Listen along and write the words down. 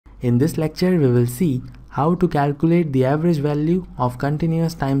In this lecture, we will see how to calculate the average value of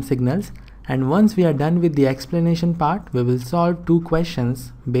continuous time signals, and once we are done with the explanation part, we will solve two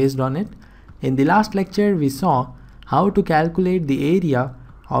questions based on it. In the last lecture, we saw how to calculate the area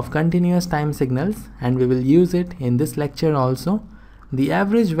of continuous time signals, and we will use it in this lecture also. The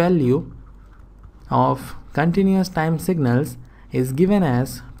average value of continuous time signals is given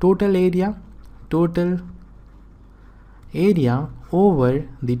as total area over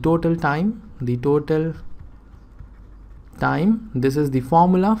the total time. This is the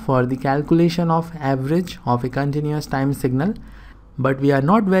formula for the calculation of average of a continuous time signal, but we are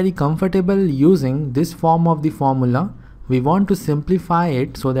not very comfortable using this form of the formula. We want to simplify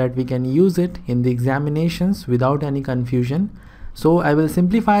it so that we can use it in the examinations without any confusion. So I will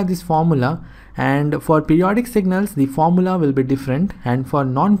simplify this formula, and for periodic signals the formula will be different, and for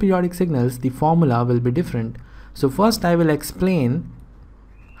non-periodic signals the formula will be different. So first I will explain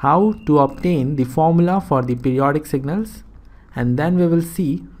how to obtain the formula for the periodic signals, and then we will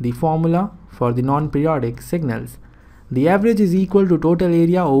see the formula for the non-periodic signals. The average is equal to total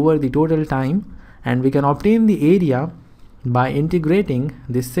area over the total time, and we can obtain the area by integrating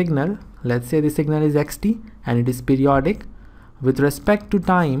this signal. Let's say the signal is xt and it is periodic with respect to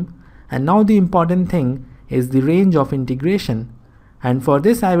time, and now the important thing is the range of integration, and for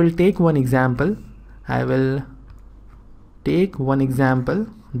this I will take one example.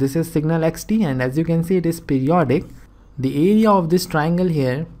 This is signal xt, and as you can see it is periodic. The area of this triangle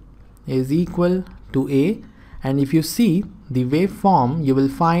here is equal to a, and if you see the waveform you will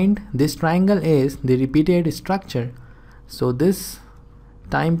find this triangle is the repeated structure. So this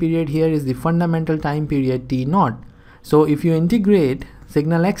time period here is the fundamental time period t0. So if you integrate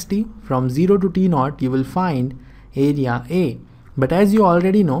signal xt from 0 to t0, you will find area A. But as you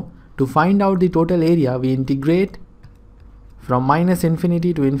already know, to find out the total area we integrate from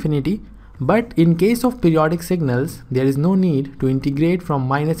 -infinity to infinity. But in case of periodic signals, there is no need to integrate from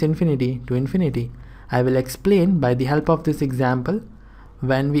 -infinity to infinity. I will explain by the help of this example.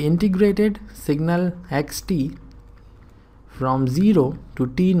 When we integrated signal xt from 0 to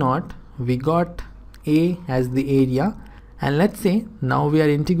t0, we got A as the area, and let's say now we are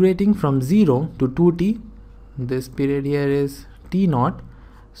integrating from 0 to 2t. This period here is t0,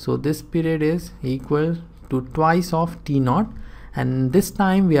 so this period is equal to twice of t0, and this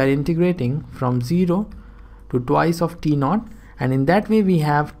time we are integrating from 0 to twice of t0, and in that way we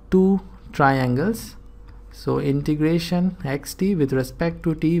have two triangles. So integration xt with respect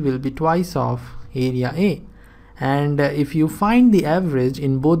to t will be twice of area A, and if you find the average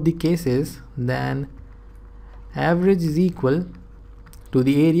in both the cases, then average is equal to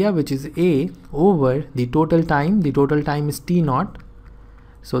the area, which is A, over the total time. The total time is t0,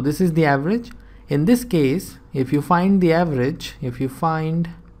 so this is the average. In this case, if you find the average, it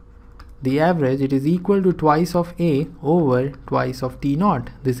is equal to twice of A over twice of t0.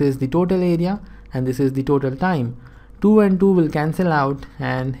 This is the total area and this is the total time. 2 and 2 will cancel out,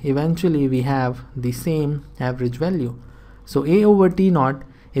 and eventually we have the same average value. So A over t0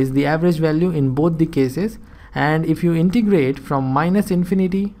 is the average value in both the cases, and if you integrate from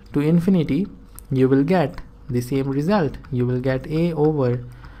 -infinity to infinity, you will get the same result. You will get A over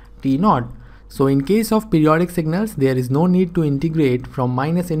t0. So in case of periodic signals, there is no need to integrate from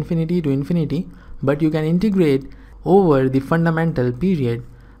 -infinity to infinity, but you can integrate over the fundamental period.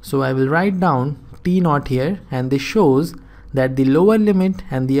 So I will write down t0 here, and this shows that the lower limit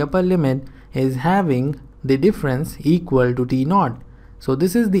and the upper limit is having the difference equal to t0. So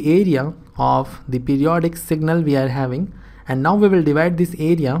this is the area of the periodic signal we are having, and now we will divide this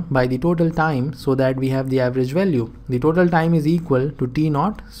area by the total time so that we have the average value. The total time is equal to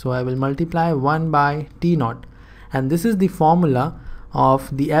t0, so I will multiply 1 by t0, and this is the formula of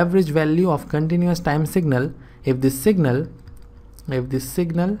the average value of continuous time signal if this signal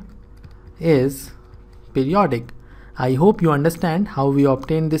is periodic. I hope you understand how we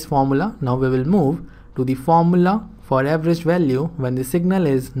obtain this formula. Now we will move to the formula for average value when the signal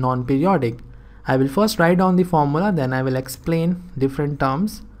is non-periodic. I will first write down the formula, then I will explain different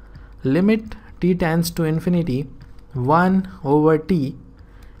terms. Limit t tends to infinity 1 over t,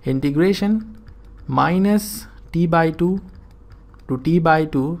 integration minus t by 2 to t by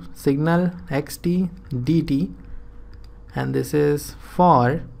 2 signal xt dt, and this is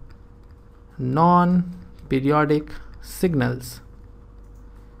for non-periodic signals.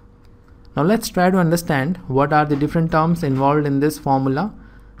 Now let's try to understand what are the different terms involved in this formula.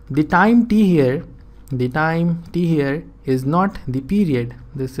 The time t here is not the period.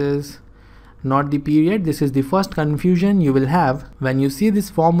 This is not the period. This is the first confusion you will have when you see this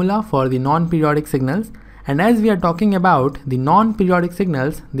formula for the non-periodic signals, And as we are talking about the non-periodic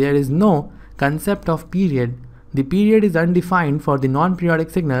signals, there is no concept of period. The period is undefined for the non-periodic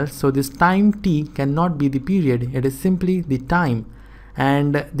signals, so this time t cannot be the period, it is simply the time.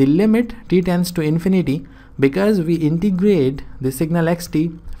 And the limit t tends to infinity because we integrate the signal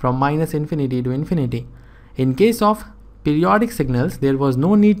xt from minus infinity to infinity. In case of periodic signals, there was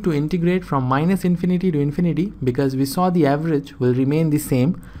no need to integrate from minus infinity to infinity because we saw the average will remain the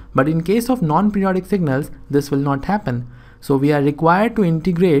same. But in case of non-periodic signals, this will not happen. So we are required to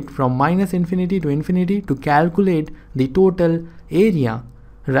integrate from minus infinity to infinity to calculate the total area,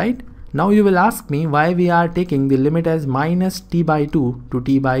 right? Now you will ask me why we are taking the limit as minus t by 2 to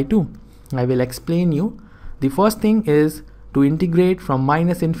t by 2. I will explain you. The first thing is to integrate from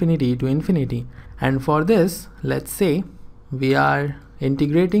minus infinity to infinity. And for this, let's say we are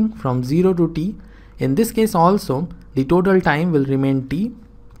integrating from 0 to t. In this case also, the total time will remain t.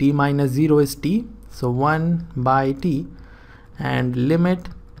 T minus 0 is t. So 1 by t, and limit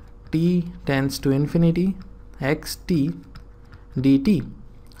t tends to infinity xt dt.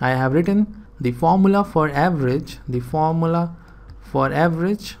 I have written the formula for average,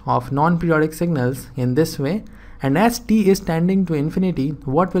 of non-periodic signals in this way. And as t is tending to infinity,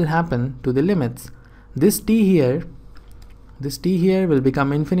 what will happen to the limits? This t here will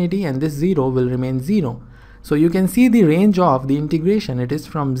become infinity, and this 0 will remain 0. So you can see the range of the integration. It is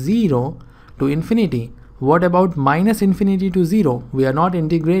from 0 to infinity. What about minus infinity to 0? We are not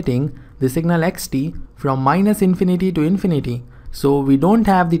integrating the signal xt from minus infinity to infinity. So we don't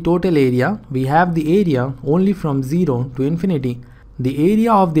have the total area. We have the area only from 0 to infinity. The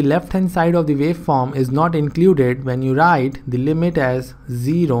area of the left hand side of the waveform is not included when you write the limit as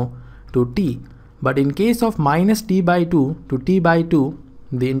 0 to t. But in case of minus t by 2 to t by 2,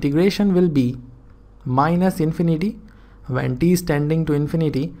 the integration will be minus infinity when t is tending to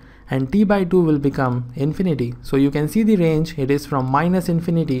infinity, and t by 2 will become infinity. So you can see the range, it is from minus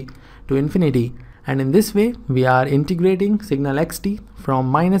infinity to infinity. And in this way, we are integrating signal xt from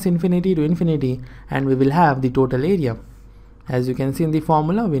minus infinity to infinity, and we will have the total area. As you can see in the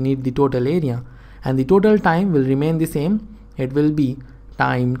formula, we need the total area, and the total time will remain the same. It will be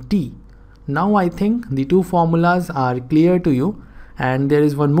time t. Now I think the two formulas are clear to you, and there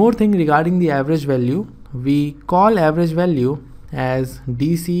is one more thing regarding the average value. We call average value as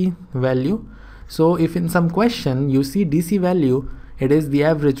DC value. So if in some question you see DC value, it is the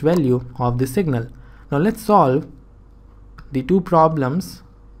average value of the signal. Now let's solve the two problems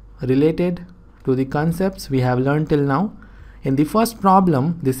related to the concepts we have learned till now. In the first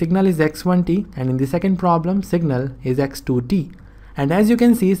problem, the signal is x1t, and in the second problem, signal is x2t. And as you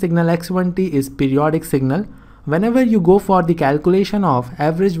can see, signal x1t is periodic signal. Whenever you go for the calculation of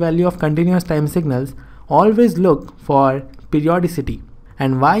average value of continuous time signals, always look for periodicity.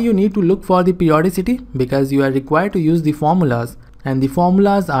 And why you need to look for the periodicity? Because you are required to use the formulas, and the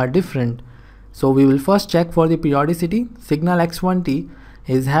formulas are different. So we will first check for the periodicity. Signal x1t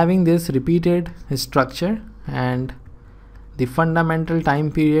is having this repeated structure, and the fundamental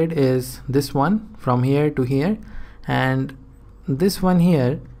time period is this one from here to here, and this one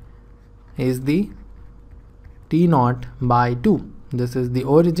here is the t0 by 2. This is the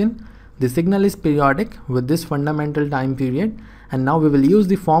origin. The signal is periodic with this fundamental time period, and now we will use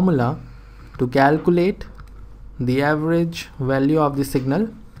the formula to calculate the average value of the signal.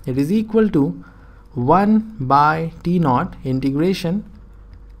 It is equal to 1 by t0 integration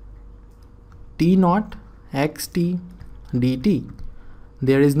t0 xt dt.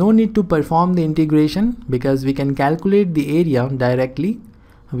 There is no need to perform the integration because we can calculate the area directly.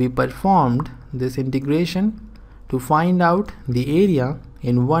 We performed this integration to find out the area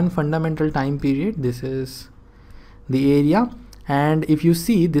in one fundamental time period. This is the area, and if you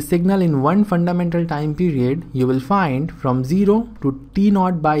see the signal in one fundamental time period, you will find from 0 to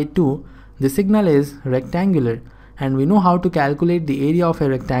t0 by 2 the signal is rectangular, and we know how to calculate the area of a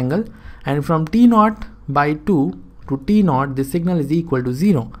rectangle. And from t0 by 2 to t0, the signal is equal to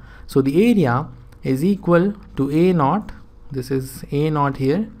 0. So the area is equal to a0, this is a0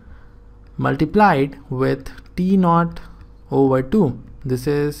 here, multiplied with t0 over 2. This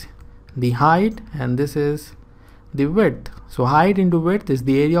is the height and this is the width. So height into width is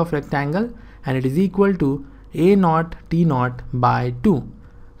the area of rectangle, and it is equal to a0 t0 by 2.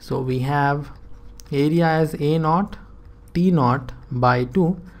 So we have area as a0 t0 by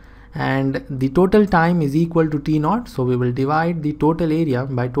 2, and the total time is equal to t0. So we will divide the total area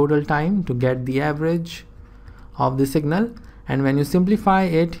by total time to get the average of the signal, and when you simplify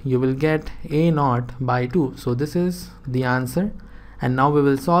it, you will get a0 by 2. So this is the answer. And now we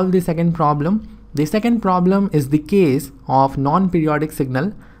will solve the second problem. The second problem is the case of non-periodic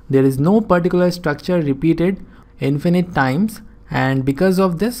signal. there is no particular structure repeated infinite times, and because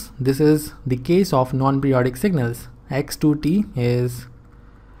of this is the case of non-periodic signals. X2t is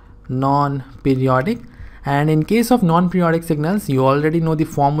non-periodic, and in case of non-periodic signals, you already know the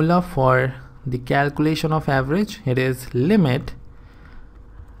formula for the calculation of average. It is limit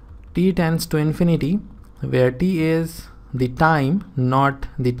t tends to infinity, where t is the time, not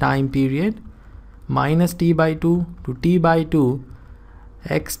the time period, minus t by 2 to t by 2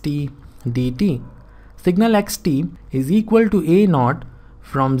 xt dt. Signal xt is equal to a naught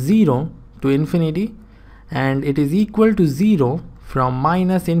from 0 to infinity, and it is equal to 0 from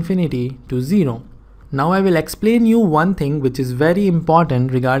minus infinity to 0. Now I will explain you one thing which is very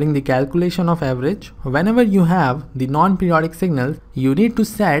important regarding the calculation of average. Whenever you have the non-periodic signals, you need to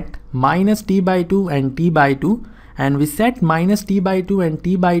set minus t by 2 and t by 2, and we set minus t by 2 and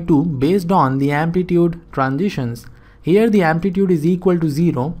t by 2 based on the amplitude transitions. Here the amplitude is equal to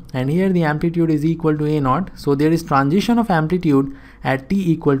 0 and here the amplitude is equal to a naught, so there is transition of amplitude at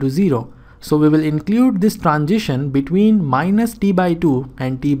t equal to 0. So we will include this transition between minus t by 2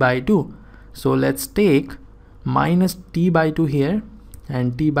 and t by 2. So let's take minus t by 2 here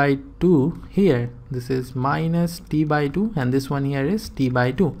and t by 2 here. This is minus t by 2 and this one here is t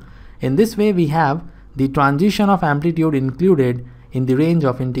by 2. In this way we have the transition of amplitude included in the range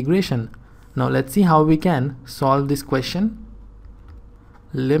of integration. Now let's see how we can solve this question.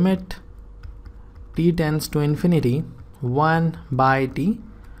 Limit t tends to infinity 1 by t.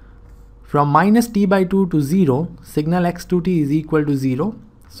 From minus t by 2 to 0, signal x2t is equal to 0.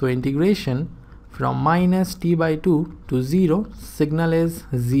 So integration from minus t by 2 to 0, signal is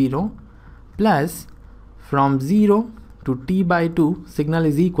 0, plus from 0 to t by 2, signal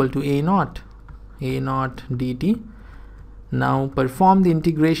is equal to a naught dt. Now perform the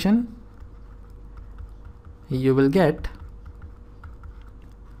integration. You will get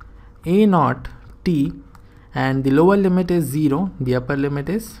a naught t, and the lower limit is 0, the upper limit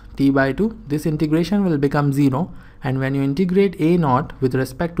is t by 2. This integration will become 0, and when you integrate a naught with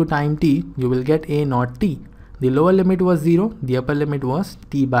respect to time t, you will get a naught t. The lower limit was 0, the upper limit was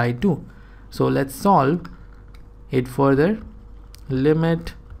t by 2. So let's solve it further.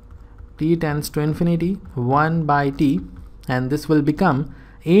 Limit t tends to infinity 1 by t, and this will become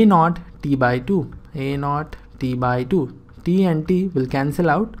a naught t by 2, a naught t by 2. T and t will cancel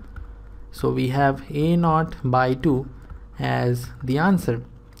out, so we have a naught by 2 as the answer.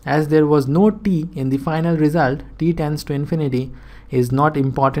 As there was no t in the final result, t tends to infinity is not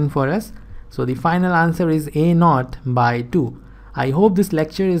important for us, so the final answer is a naught by 2. I hope this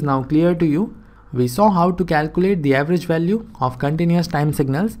lecture is now clear to you. We saw how to calculate the average value of continuous time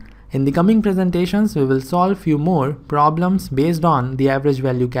signals. In the coming presentations, we will solve few more problems based on the average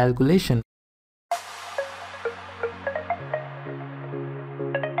value calculation.